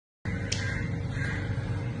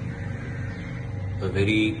A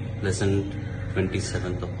very pleasant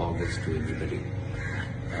 27th of August to everybody.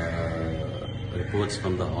 Reports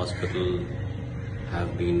from the hospital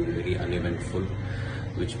have been very uneventful,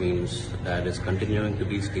 which means Dad is continuing to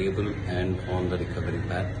be stable and on the recovery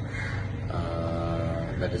path.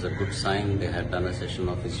 That is a good sign. They had done a session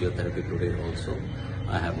of physiotherapy today also.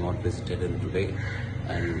 I have not visited him today,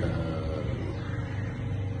 and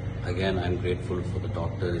again I'm grateful for the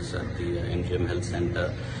doctors at the NGM Health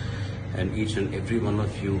Center and each and every one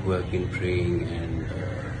of you who have been praying and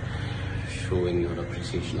showing your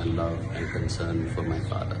appreciation and love and concern for my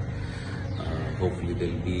father. Hopefully there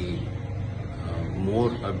will be more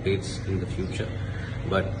updates in the future,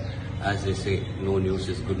 but as they say, no news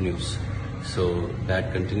is good news. So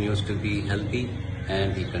Dad continues to be healthy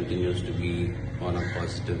and he continues to be on a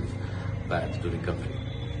positive path to recovery.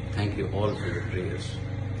 Thank you all for your prayers.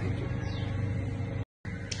 Thank you.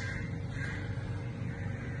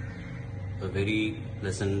 A very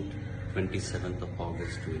pleasant 27th of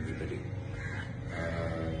August to everybody.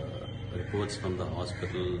 Reports from the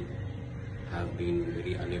hospital have been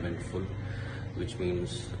very uneventful, which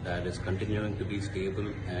means Dad is continuing to be stable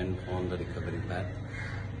and on the recovery path.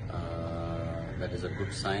 That is a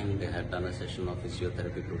good sign. They had done a session of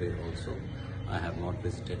physiotherapy today also. I have not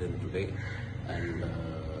visited him today, and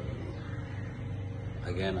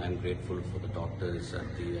again I'm grateful for the doctors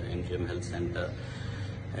at the NGM Health Center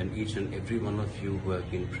and each and every one of you who have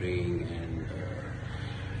been praying and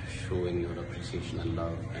showing your appreciation and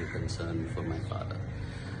love and concern for my father.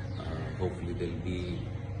 Hopefully there will be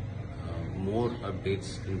more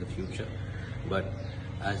updates in the future, but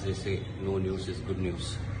as they say, no news is good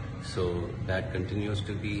news. So Dad continues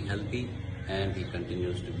to be healthy and he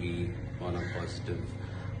continues to be on a positive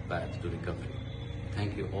path to recovery.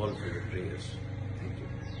 Thank you all for your prayers.